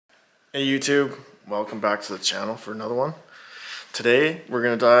Hey YouTube, welcome back to the channel for another one. Today we're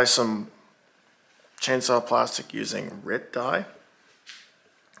going to dye some chainsaw plastic using Rit Dye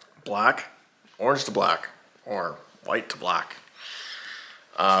Black, orange to black, or white to black.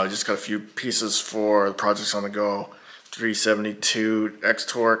 Just got a few pieces for the projects on the go. 372 X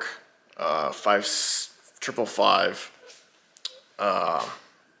Torque, 555,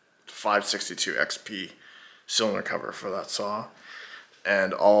 562 XP cylinder cover for that saw.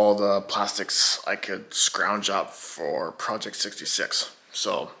 And all the plastics I could scrounge up for Project 66.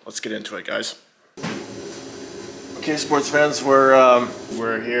 So let's get into it, guys. Okay, sports fans,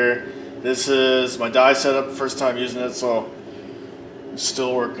 we're here. This is my dye setup, first time using it, so I'm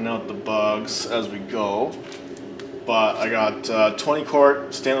still working out the bugs as we go. But I got 20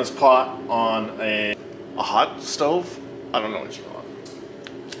 quart stainless pot on a hot stove. I don't know what you call it.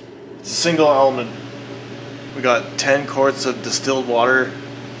 It's a single element. We got 10 quarts of distilled water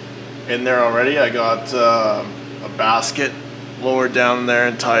in there already. I got a basket lowered down there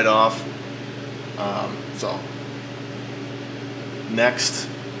and tied off. So next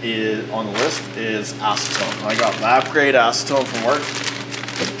is on the list is acetone. I got lab grade acetone from work,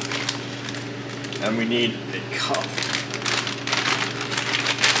 and we need a cup.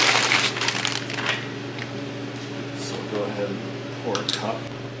 So go ahead and pour a cup.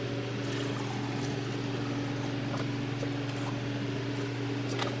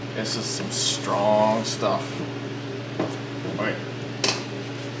 This is some strong stuff. Alright.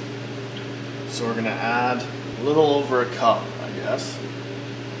 So we're gonna add a little over a cup, I guess.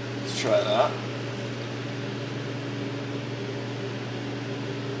 Let's try that.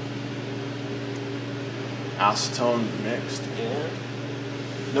 Acetone mixed in.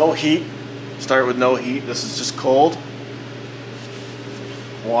 No heat. Start with no heat. This is just cold.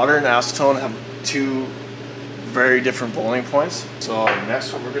 Water and acetone have two very different boiling points. So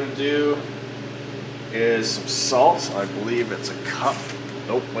next what we're going to do is some salt. I believe it's a cup.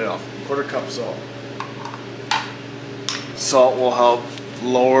 Nope, way off. Quarter cup salt. Salt will help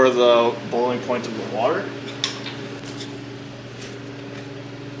lower the boiling point of the water.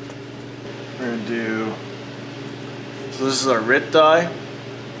 We're going to do, so this is our Rit Dye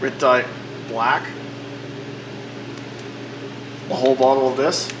Black. A whole bottle of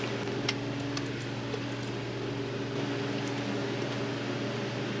this.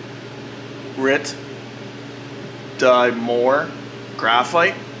 Rit Dye more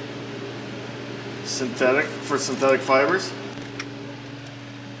Graphite, synthetic for synthetic fibers.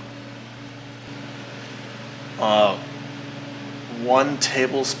 1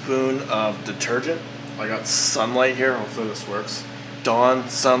 tablespoon of detergent. I got Sunlight here. Hopefully this works. Dawn,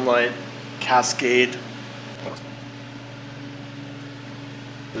 Sunlight, Cascade.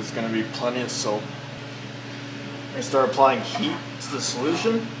 There's going to be plenty of soap. I'm going to start applying heat to the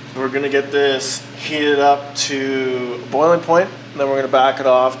solution. We're going to get this heated up to a boiling point, and then we're going to back it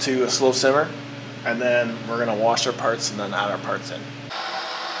off to a slow simmer, and then we're going to wash our parts and then add our parts in.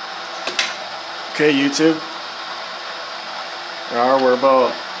 Okay, YouTube. We're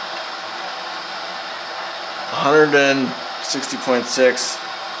about 160.6.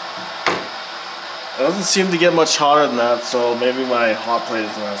 It doesn't seem to get much hotter than that, so maybe my hot plate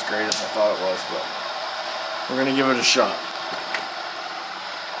isn't as great as I thought it was, but we're going to give it a shot.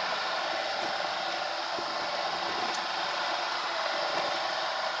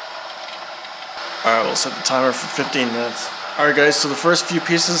 Alright, we'll set the timer for 15 minutes. Alright guys, so the first few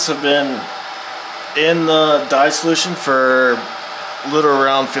pieces have been in the dye solution for a little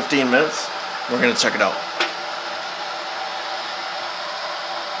around 15 minutes. We're going to check it out.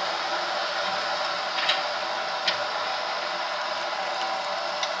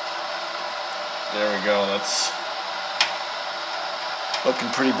 There we go, that's looking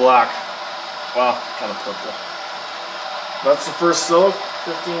pretty black. Wow, kind of purple. That's the first soak.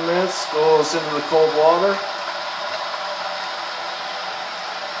 15 minutes, goes into the cold water.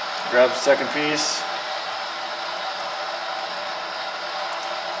 Grab the second piece.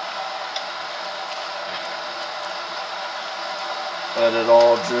 Let it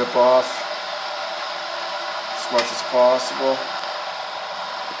all drip off as much as possible.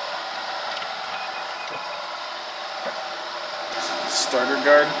 Starter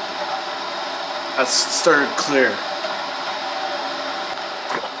guard. That's started clear.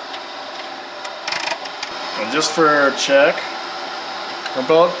 And just for a check,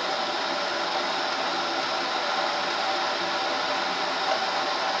 about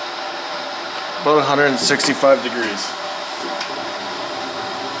 165 degrees.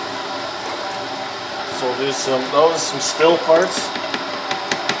 So we'll do some still parts.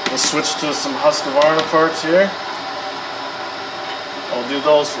 We'll switch to some Husqvarna parts here. I'll do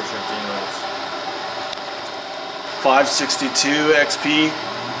those for 15 minutes. 562 XP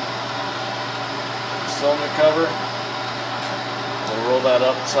cylinder cover. We'll roll that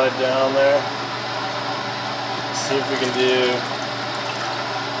upside down there. See if we can do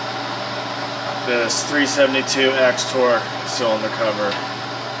this 372X torque cylinder cover,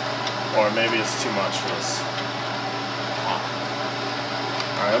 or maybe it's too much for this pop.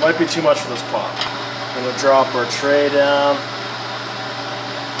 Alright, it might be too much for this pop. I'm going to drop our tray down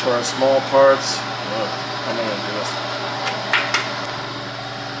for our small parts. I'm going to do this.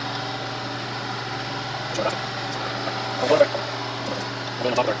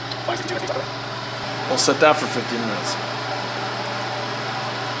 We'll set that for 15 minutes.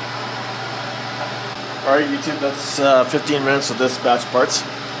 Alright YouTube, that's 15 minutes of this batch of parts.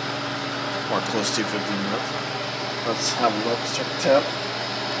 Or close to 15 minutes. Let's have a look, let's check the temp.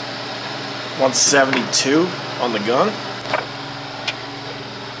 172 on the gun.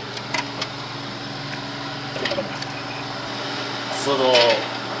 This little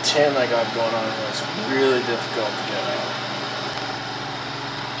tin I got going on here is really difficult to get out.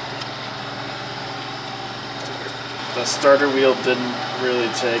 The starter wheel didn't really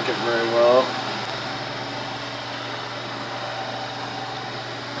take it very well.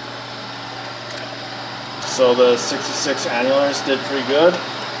 So the 66 annulars did pretty good.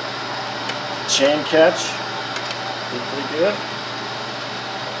 Chain catch did pretty good.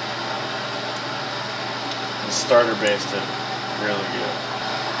 The starter base did really good.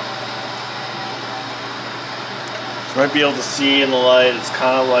 You might be able to see in the light, it's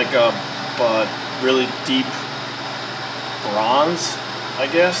kind of like a really deep bronze, I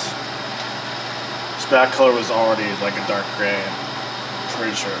guess. This back color was already like a dark gray. I'm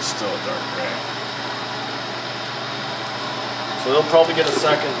pretty sure it's still a dark gray. So they'll probably get a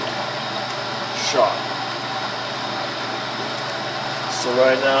second shot. So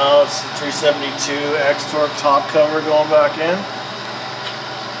right now it's the 372X torque top cover going back in.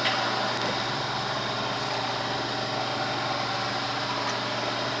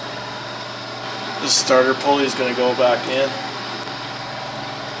 The starter pulley is going to go back in.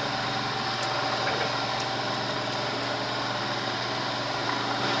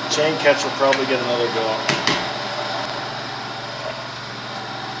 Chain catch will probably get another go.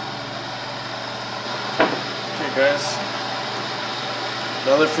 Guys,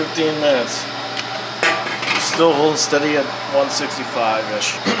 another 15 minutes. Still holding steady at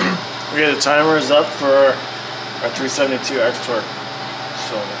 165-ish. Okay, the timer is up for our 372X torque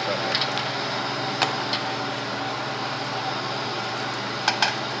cylinder cover.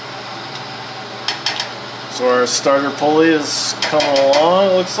 So our starter pulley is coming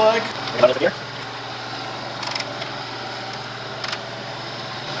along, it looks like.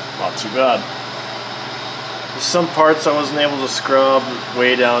 Not too bad. There's some parts I wasn't able to scrub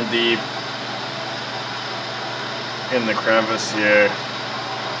way down deep in the crevice here.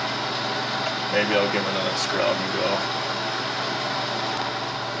 Maybe I'll give another scrub and go.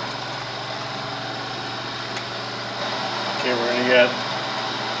 Okay, we're gonna get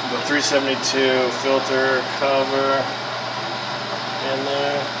the 372 filter cover in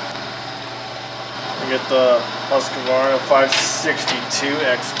there. We get the Husqvarna 562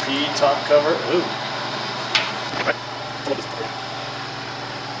 XP top cover. Ooh.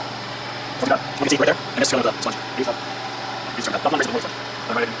 You can see right there. I missed one of the sponge.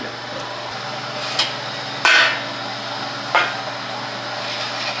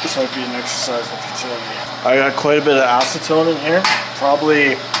 This might be an exercise in futility. I got quite a bit of acetone in here.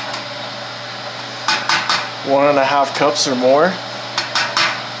 Probably 1.5 cups or more.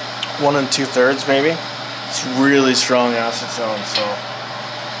 1 2/3 maybe. It's really strong acetone, so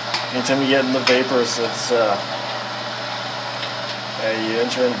anytime you get in the vapors, it's you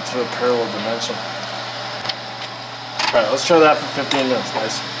enter into a parallel dimension. Alright, let's try that for 15 minutes,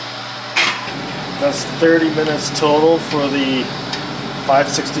 guys. That's 30 minutes total for the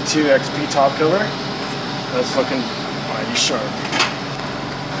 562 XP top cover. That's looking mighty sharp.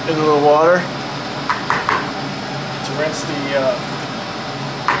 Into the water to rinse the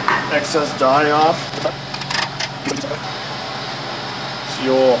excess dye off. So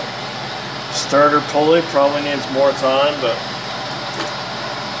your starter pulley probably needs more time, but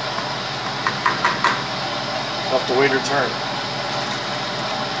I'll have to wait her turn.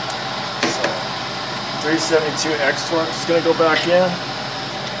 So 372X torque is going to go back in.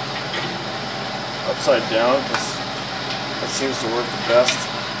 Upside down because that seems to work the best.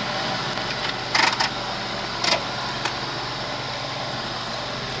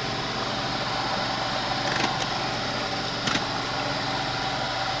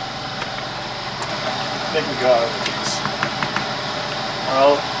 I think we got it.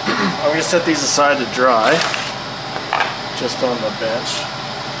 Well, I'm going to set these aside to dry, just on the bench.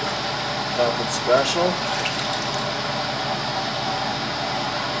 Nothing special.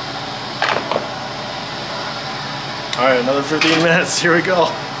 Alright, another 15 minutes, here we go.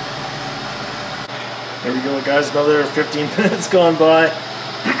 Here we go guys, another 15 minutes gone by.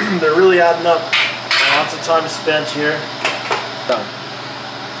 They're really adding up. Lots of time spent here. Done.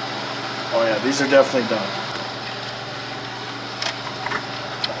 Oh yeah, these are definitely done.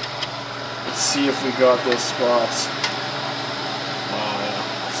 Let's see if we got those spots. Oh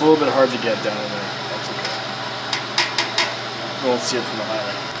yeah, it's a little bit hard to get down in there. That's okay. You won't see it from the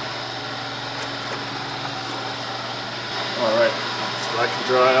highway. Alright, so that can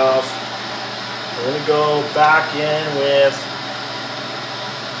dry off. We're going to go back in with,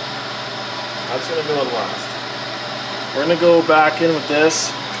 that's going to go in last. We're going to go back in with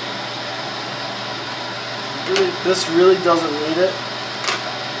this. This really doesn't need it.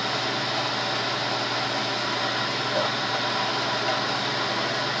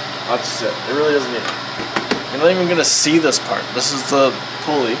 That's it. It really doesn't need it. You're not even going to see this part. This is the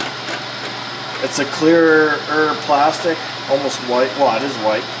pulley. It's a clearer plastic, almost white. Well, it is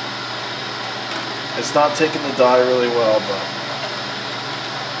white. It's not taking the dye really well, but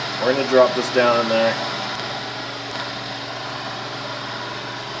we're going to drop this down in there.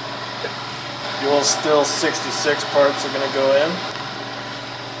 You'll still 66 parts are going to go in.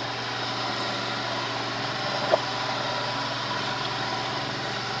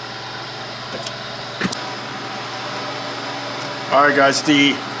 Alright guys,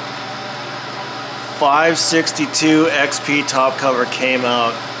 the 562 XP top cover came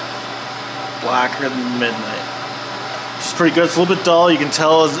out blacker than midnight. It's pretty good. It's a little bit dull. You can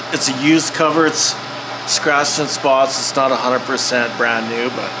tell it's a used cover. It's scratched in spots. It's not 100% brand new,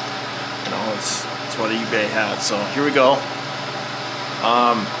 but you know, it's what eBay had. So here we go.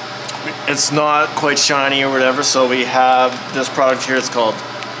 It's not quite shiny or whatever, so we have this product here. It's called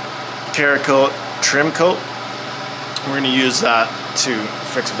Cerakote Trim Coat. We're going to use that to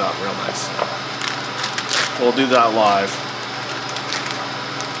fix it up real nice. We'll do that live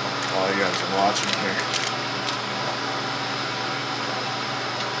while you guys are watching here.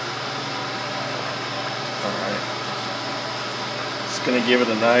 Alright. Just going to give it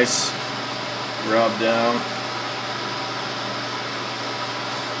a nice rub down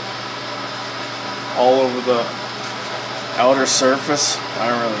all over the outer surface. I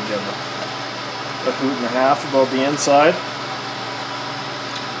don't really give a hoot and a half about the inside.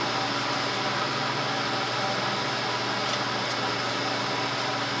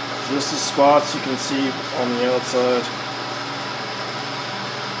 Just the spots you can see on the outside.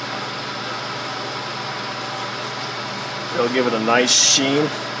 It'll give it a nice sheen.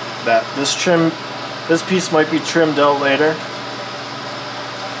 That this piece might be trimmed out later.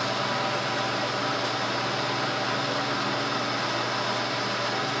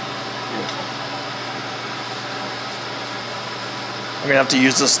 Beautiful. I'm gonna have to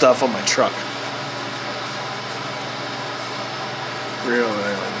use this stuff on my truck. Really,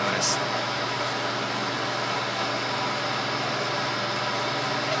 really nice.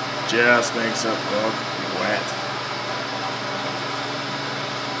 Just makes it look wet.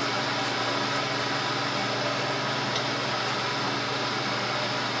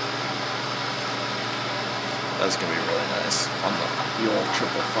 That's gonna be really nice on the old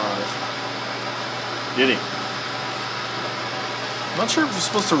 555. Giddy. I'm not sure if we're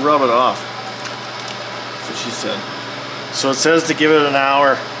supposed to rub it off. That's what she said. So it says to give it an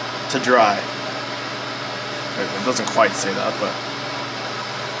hour to dry. It doesn't quite say that, but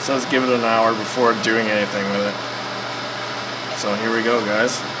it says give it an hour before doing anything with it. So here we go,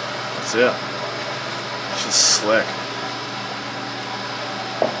 guys. That's it. It's just slick.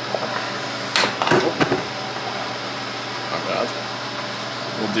 Not bad.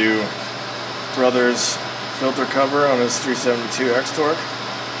 We'll do Brother's filter cover on his 372 X-Torque.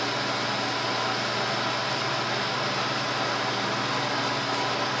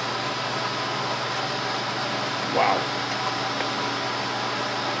 Wow.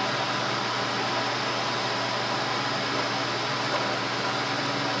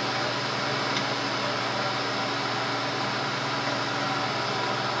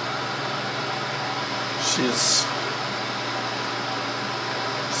 She's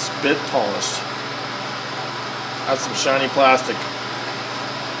spit polished. That's some shiny plastic.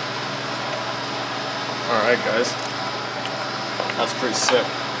 Alright guys. That's pretty sick.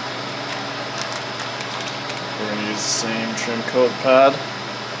 We're going to use the same trim coat pad.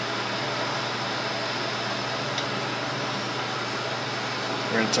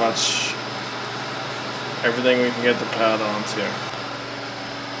 We're going to touch everything we can get the pad onto.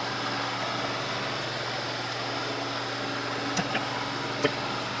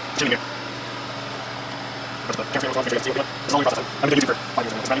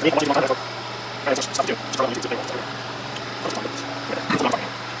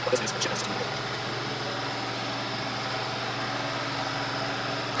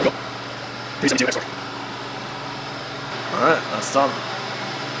 Alright, that's done.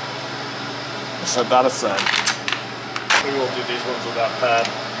 Set that aside. We will do these ones with that pad.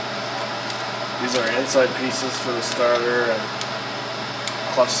 These are inside pieces for the starter and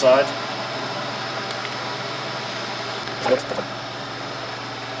clutch side.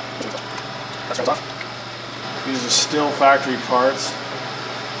 These are still factory parts.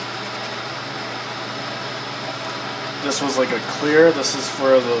 This was like a clear. This is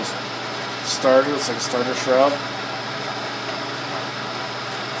for those starters. It's like a starter shroud.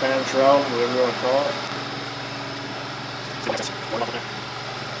 Fan shroud, whatever you want to call it.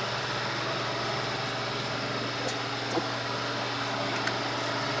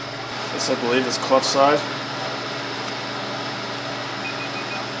 This, I believe, is clutch side.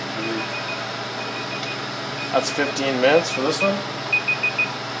 That's 15 minutes for this one.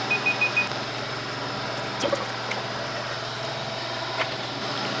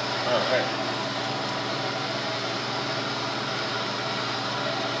 Alright.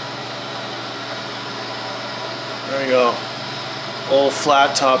 There we go. Old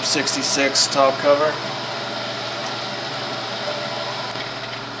flat top 66 top cover.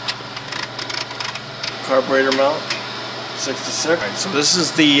 Carburetor mount 66. Right, so this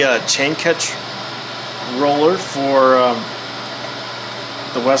is the chain catch roller for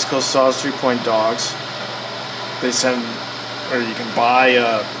the West Coast Saws 3-point dogs. They send, or you can buy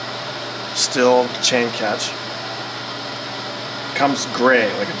a still chain catch. Comes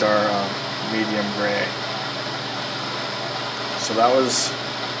gray, like a dark medium gray. So that was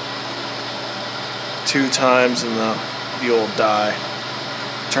 2 times in the old dye.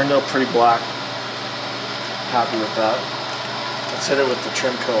 Turned out pretty black. Happy with that. Let's hit it with the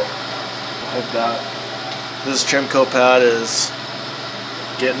trim coat. Hit that. This trim coat pad is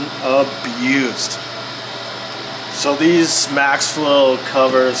getting abused. So these Max Flow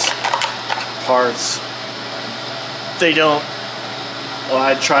covers, parts, they don't, well,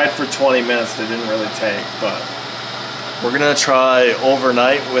 I tried for 20 minutes, they didn't really take, but we're gonna try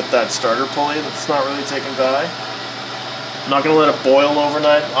overnight with that starter pulley that's not really taking dye. I'm not gonna let it boil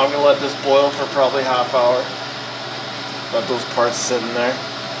overnight. I'm gonna let this boil for probably half hour. Let those parts sit in there.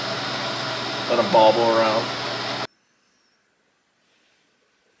 Let them bobble around.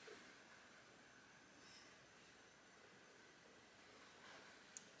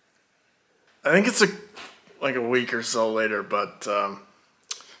 I think it's like a week or so later, but to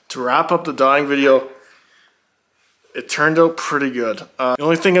wrap up the dyeing video, it turned out pretty good. The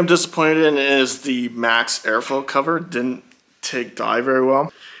only thing I'm disappointed in is the Max airflow cover didn't take dye very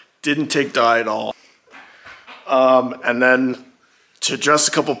well. Didn't take dye at all. And then to address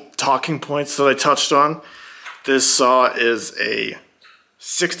a couple talking points that I touched on, this saw is a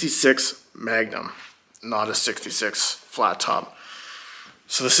 66 Magnum, not a 66 flat top.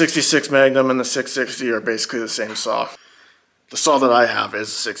 So the 66 Magnum and the 660 are basically the same saw. The saw that I have is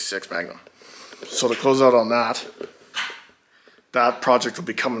a 66 Magnum. So to close out on that, that project will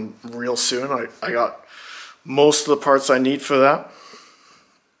be coming real soon. I got most of the parts I need for that,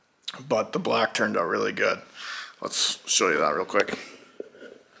 but the black turned out really good. Let's show you that real quick.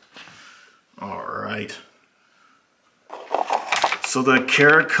 All right. So the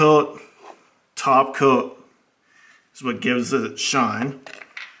Cerakote top coat is what gives it shine.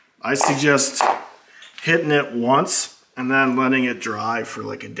 I suggest hitting it once and then letting it dry for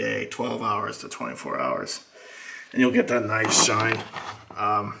like a day, 12 hours to 24 hours. And you'll get that nice shine.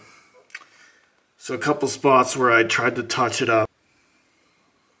 So a couple spots where I tried to touch it up.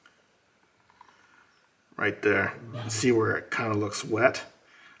 Right there. See where it kind of looks wet?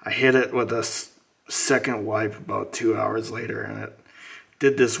 I hit it with a second wipe about 2 hours later and it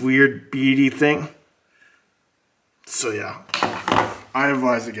did this weird beady thing. So yeah, I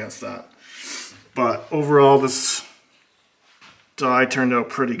advise against that. But overall, this dye turned out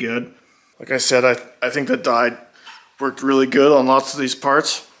pretty good. Like I said, I think the dye worked really good on lots of these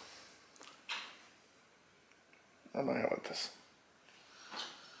parts. Where am I at with this?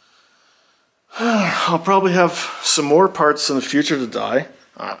 I'll probably have some more parts in the future to dye.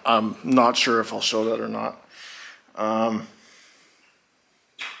 I'm not sure if I'll show that or not. Where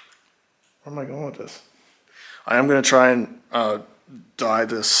am I going with this? I am going to try and dye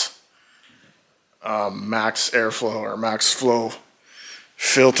this Max Airflow or Max Flow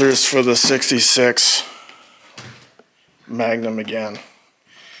filters for the 66 Magnum again.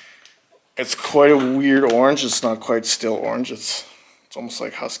 It's quite a weird orange. It's not quite still orange. It's It's almost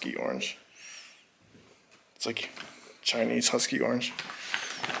like husky orange. It's like Chinese husky orange.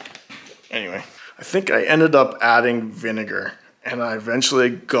 Anyway, I think I ended up adding vinegar, and I eventually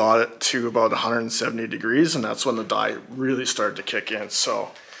got it to about 170 degrees, and that's when the dye really started to kick in.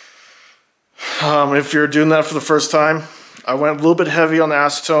 So if you're doing that for the first time, I went a little bit heavy on the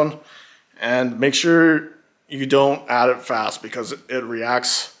acetone, and make sure you don't add it fast because it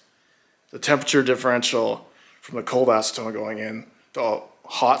reacts. The temperature differential from the cold acetone going in, the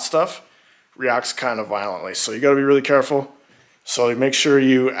hot stuff, reacts kind of violently. So you gotta be really careful. So you make sure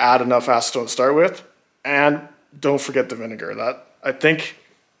you add enough acetone to start with, and don't forget the vinegar. I think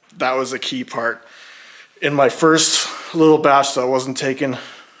that was a key part. In my first little batch that wasn't taking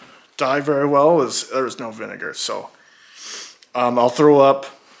dye very well, there was no vinegar. So I'll put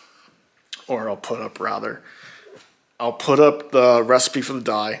up the recipe for the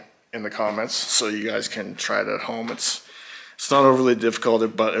dye in the comments so you guys can try it at home. It's not overly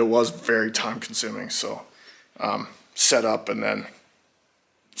difficult, but it was very time consuming. So set up and then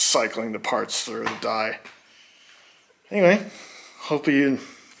cycling the parts through the dye. Anyway, hope you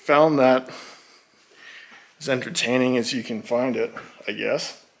found that as entertaining as you can find it, I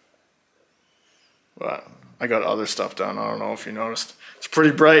guess. But I got other stuff done. I don't know if you noticed. It's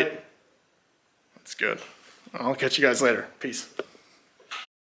pretty bright. That's good. I'll catch you guys later. Peace.